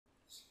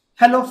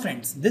Hello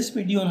friends, this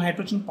video on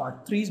hydrogen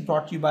part 3 is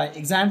brought to you by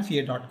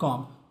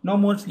examfear.com. No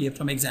more fear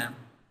from exam.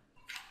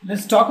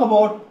 Let's talk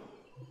about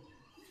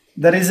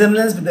the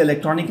resemblance with the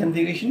electronic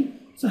configuration.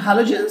 So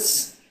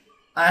halogens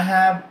I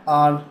have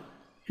are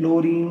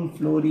chlorine,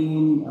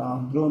 fluorine,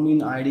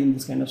 bromine, iodine,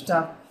 this kind of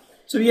stuff.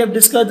 So we have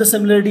discussed the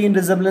similarity and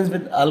resemblance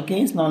with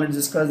alkanes. Now let's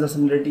discuss the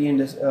similarity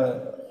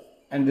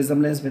and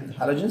resemblance with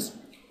halogens.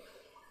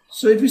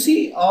 So if you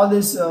see all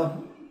these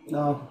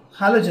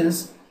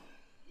halogens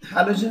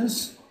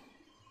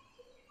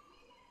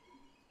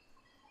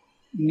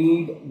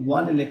need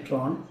one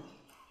electron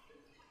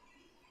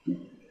to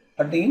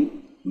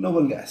attain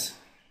noble gas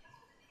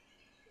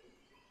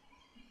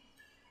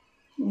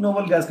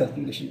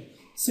configuration.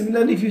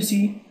 Similarly, if you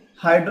see,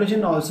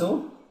 hydrogen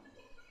also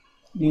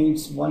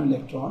needs one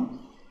electron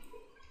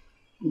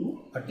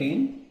to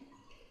attain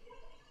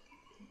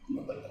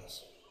noble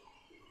gas.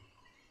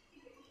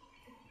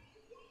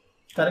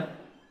 Correct?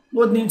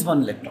 Both needs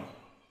one electron.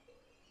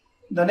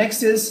 The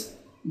next is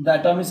the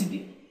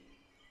atomicity.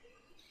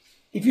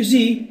 If you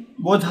see,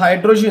 both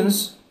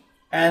hydrogens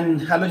and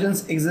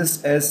halogens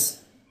exist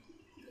as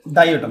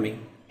diatomic,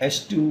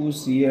 H2,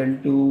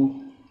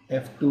 Cl2,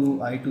 F2,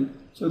 I2.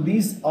 So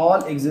these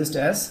all exist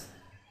as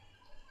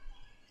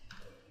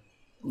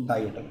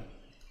diatomic.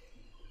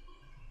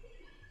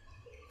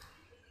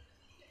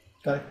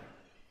 Correct.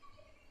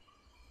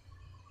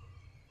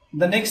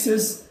 The next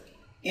is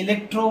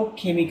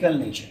electrochemical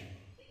nature.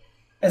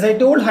 As I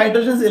told,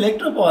 hydrogen is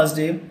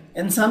electropositive.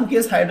 In some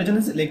case, hydrogen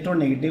is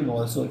electronegative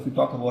also. If you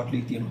talk about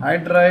lithium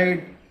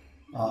hydride,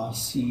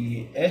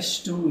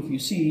 CH2, if you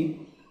see,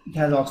 it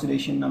has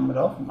oxidation number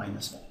of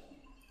 -1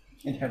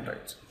 in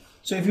hydrides.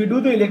 So if you do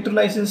the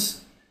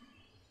electrolysis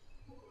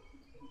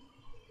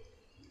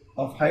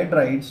of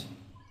hydrides,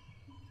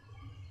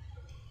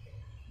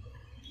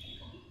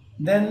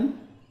 then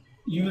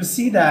you will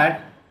see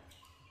that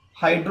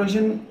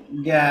hydrogen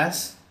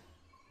gas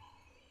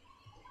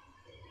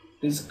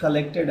is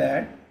collected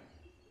at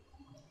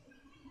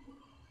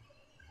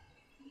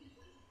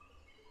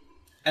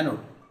anode.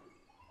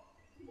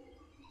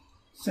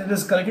 Since it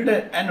is collected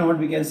at anode,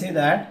 we can say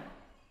that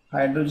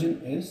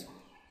hydrogen is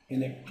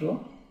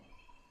electronegative,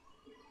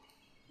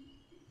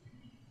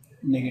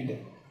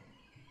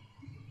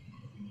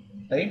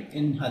 right,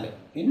 in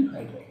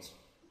hydrides.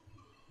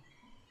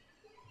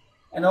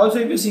 And also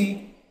if you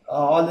see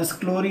all this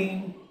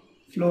chlorine,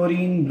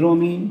 fluorine,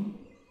 bromine,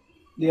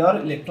 they are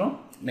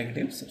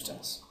electronegative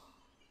substance.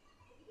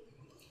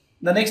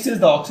 The next is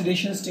the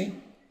oxidation state.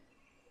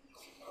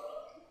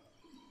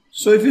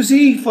 So if you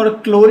see, for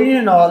chlorine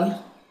and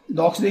all,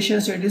 the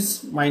oxidation state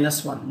is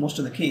 -1 most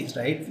of the case,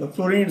 right? For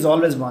fluorine is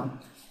always 1.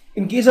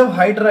 In case of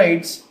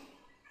hydrides,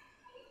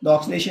 the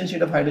oxidation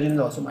state of hydrogen is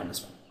also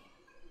 -1,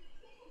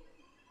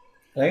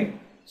 right?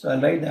 So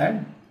I'll write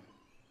that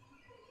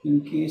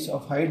in case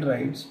of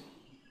hydrides,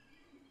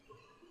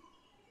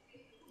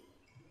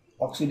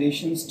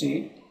 oxidation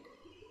state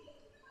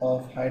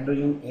of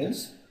hydrogen is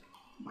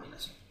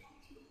 -1.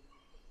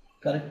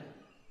 Correct.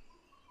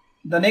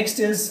 The next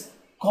is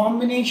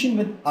combination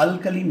with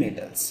alkali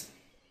metals.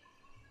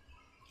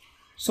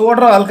 So what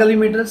are alkali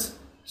metals?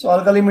 So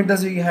alkali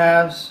metals, we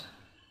have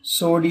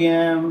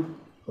sodium,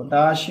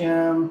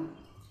 potassium,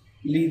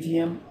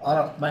 lithium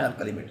are my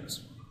alkali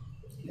metals.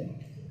 Okay.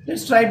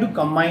 Let's try to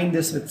combine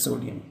this with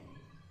sodium.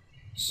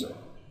 So,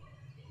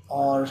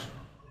 or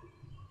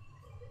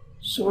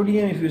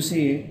sodium, if you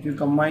see, if you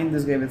combine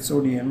this guy with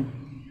sodium,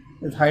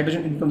 with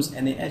hydrogen, it becomes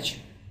NaH.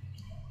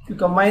 If you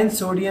combine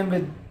sodium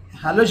with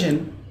halogen,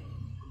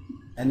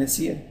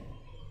 NaCl.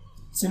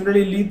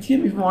 Similarly,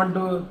 lithium, if you want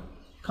to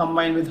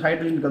combine with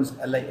hydrogen, becomes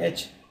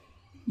LiH.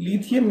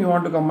 Lithium, you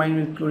want to combine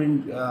with chlorine,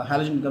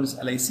 halogen, becomes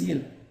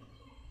LiCl.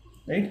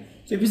 Right?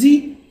 So if you see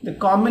the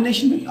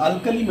combination with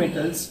alkali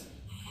metals,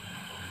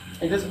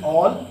 it is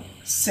all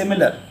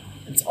similar.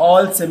 It's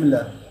all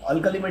similar.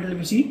 Alkali metal, if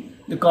you see,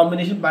 the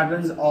combination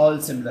pattern is all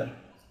similar.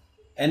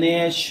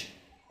 NaH,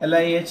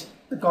 LiH,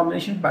 the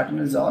combination pattern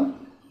is all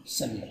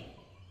similar.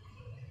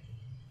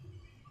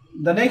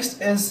 The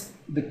next is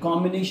the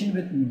combination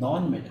with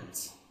non-metals.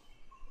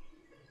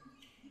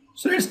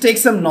 So let's take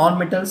some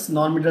non-metals.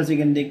 Non-metals, we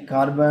can take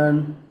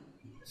carbon,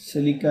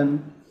 silicon,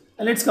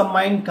 and let's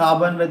combine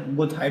carbon with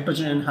both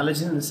hydrogen and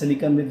halogen, and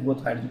silicon with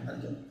both hydrogen and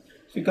halogen.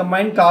 If you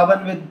combine carbon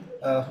with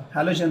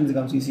halogen, it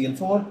becomes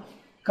CCl4.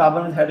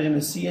 Carbon with hydrogen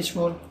is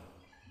CH4.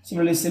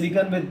 Similarly,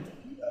 silicon with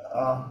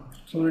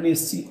fluorine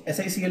is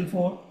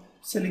SiCl4.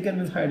 Silicon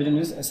with hydrogen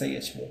is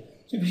SiH4.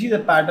 So if you see, the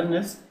pattern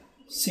is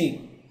same,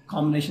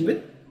 combination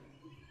with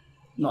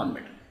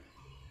non-metal.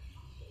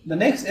 The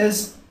next is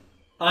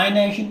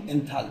ionization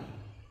enthalpy.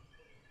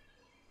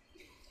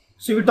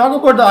 So if we talk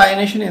about the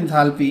ionization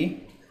enthalpy,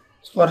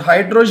 for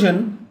hydrogen,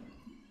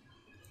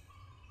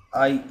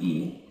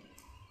 IE,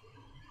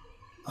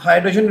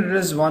 hydrogen, it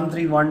is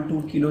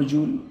 1312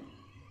 kilojoule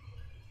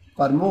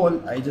per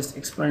mole. I just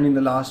explained in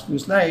the last few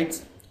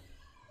slides.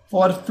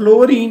 For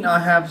fluorine, I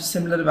have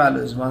similar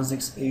values,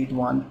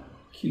 1681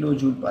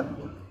 kilojoule per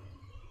mole.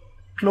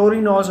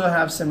 Chlorine also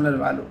have similar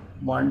value,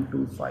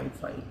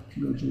 1255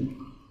 kilojoule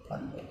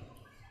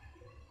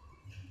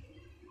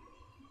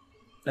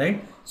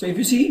Right? So if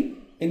you see,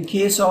 in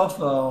case of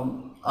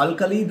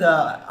alkali,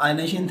 the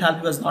ionization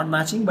enthalpy was not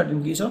matching, but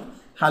in case of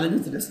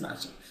halogens it is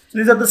matching. So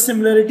these are the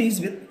similarities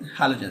with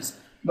halogens,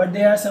 but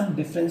there are some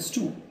difference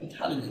too with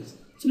halogens.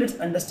 So let's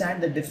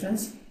understand the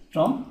difference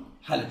from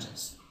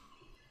halogens.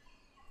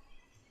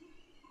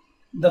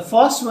 The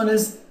first one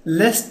is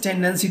less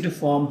tendency to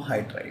form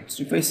hydrides.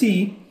 So if I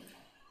see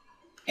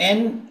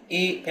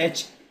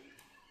NaH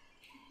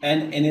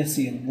and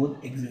NaCl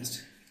both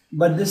exist,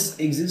 but this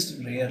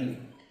exists rarely,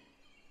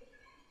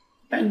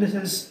 and this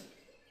is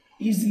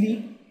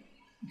easily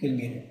you can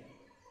get it.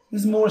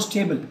 This is more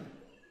stable.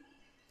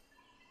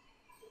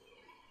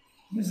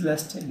 This is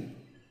less stable.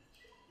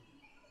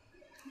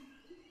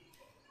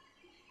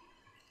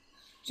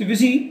 So if you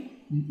see,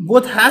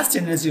 both has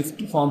tendency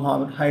to form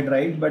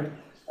hydride, but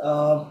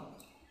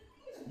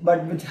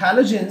with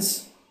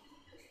halogens,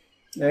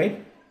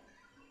 right,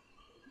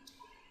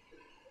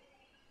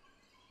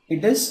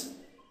 it is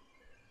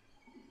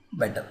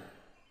better.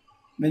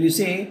 When you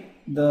say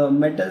the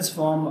metals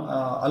form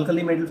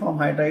alkali metal form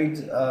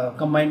hydrides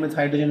combined with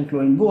hydrogen and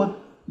chlorine both,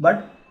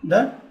 but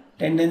the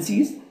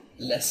tendency is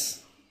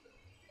less.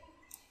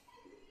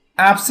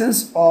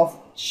 Absence of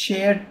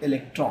shared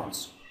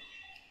electrons.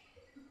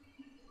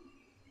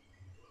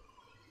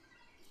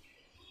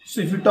 So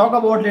if you talk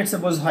about, let's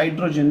suppose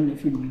hydrogen,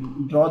 if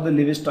you draw the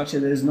Lewis structure,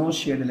 there is no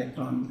shared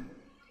electron.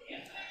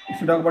 If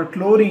you talk about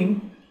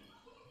chlorine,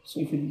 so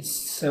if it's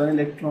 7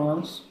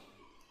 electrons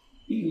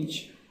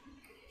each,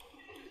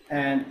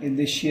 and if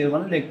they share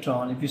 1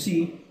 electron, if you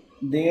see,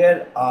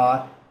 there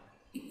are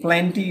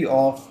plenty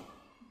of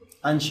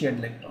unshared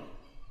electron,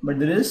 but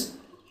there is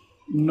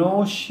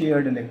no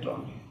shared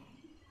electron here,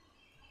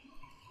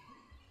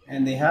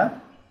 and they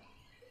have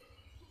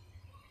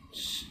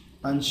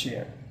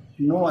unshared.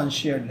 No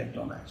unshared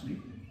electron actually.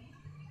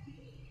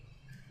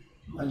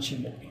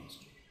 Unshared electrons.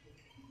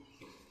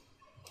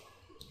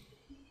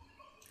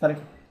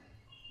 Correct.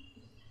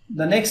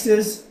 The next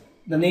is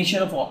the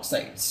nature of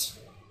oxides.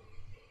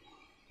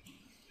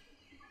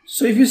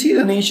 So if you see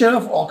the nature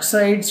of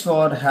oxides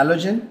for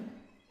halogen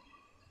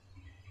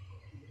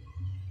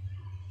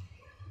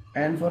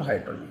and for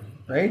hydrogen,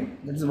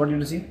 right? That is what you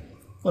will see.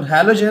 For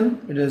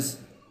halogen it is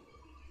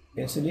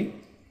acidic.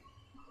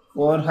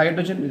 For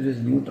hydrogen it is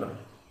neutral.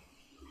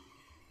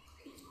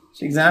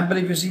 So example,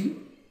 if you see,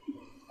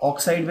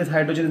 oxide with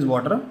hydrogen is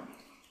water,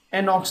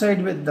 and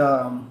oxide with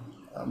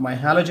my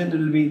halogen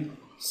will be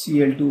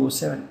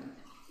Cl2O7.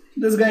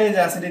 This guy is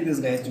acidic, this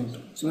guy is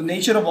neutral. So the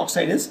nature of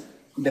oxide is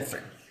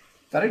different,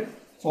 correct,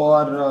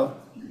 for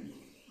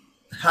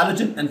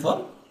halogen and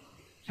for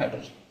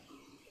hydrogen.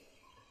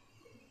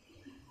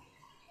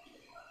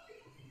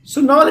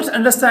 So now let's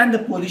understand the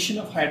position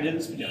of hydrogen in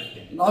this periodic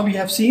table. Now we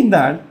have seen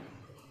that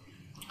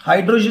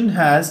hydrogen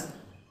has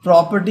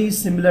properties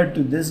similar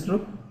to this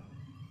group.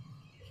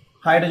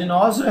 Hydrogen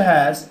also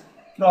has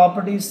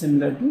properties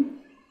similar to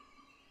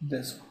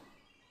this,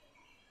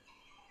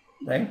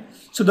 right?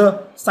 So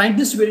the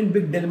scientists were in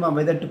big dilemma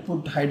whether to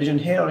put hydrogen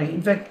here or here.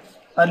 In fact,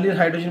 earlier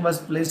hydrogen was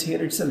placed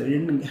here itself. It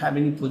didn't have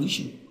any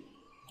position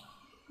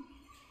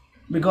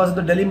because of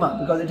the dilemma,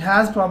 because it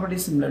has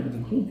properties similar to the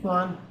group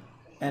 1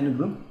 and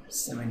group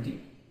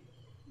 17.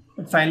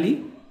 But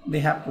finally, they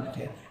have put it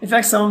here. In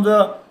fact, some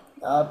of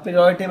the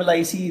periodic table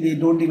I see, they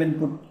don't even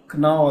put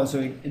now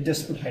also, it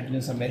just put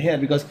hydrogen somewhere here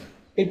because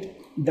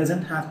it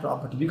doesn't have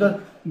property.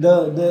 Because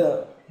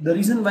the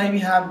reason why we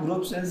have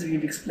groups, as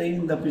we've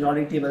explained in the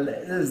periodic table,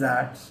 is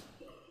that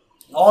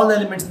all the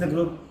elements in the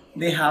group,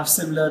 they have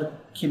similar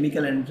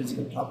chemical and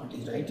physical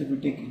properties, right? If you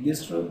take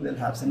this group, they'll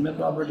have similar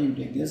property. You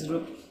take this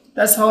group,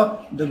 that's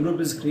how the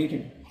group is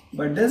created.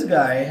 But this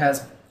guy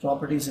has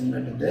properties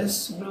similar to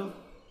this group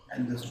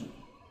and this group.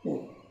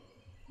 Oh.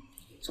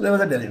 So there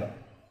was a dilemma.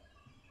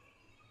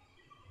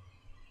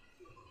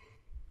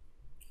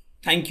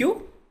 Thank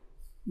you.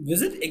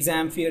 Visit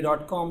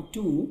examfear.com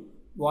to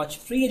watch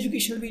free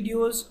educational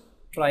videos,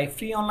 try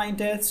free online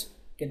tests,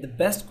 get the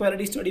best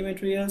quality study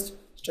materials,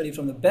 study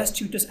from the best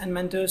tutors and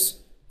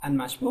mentors, and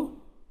much more.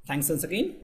 Thanks once again.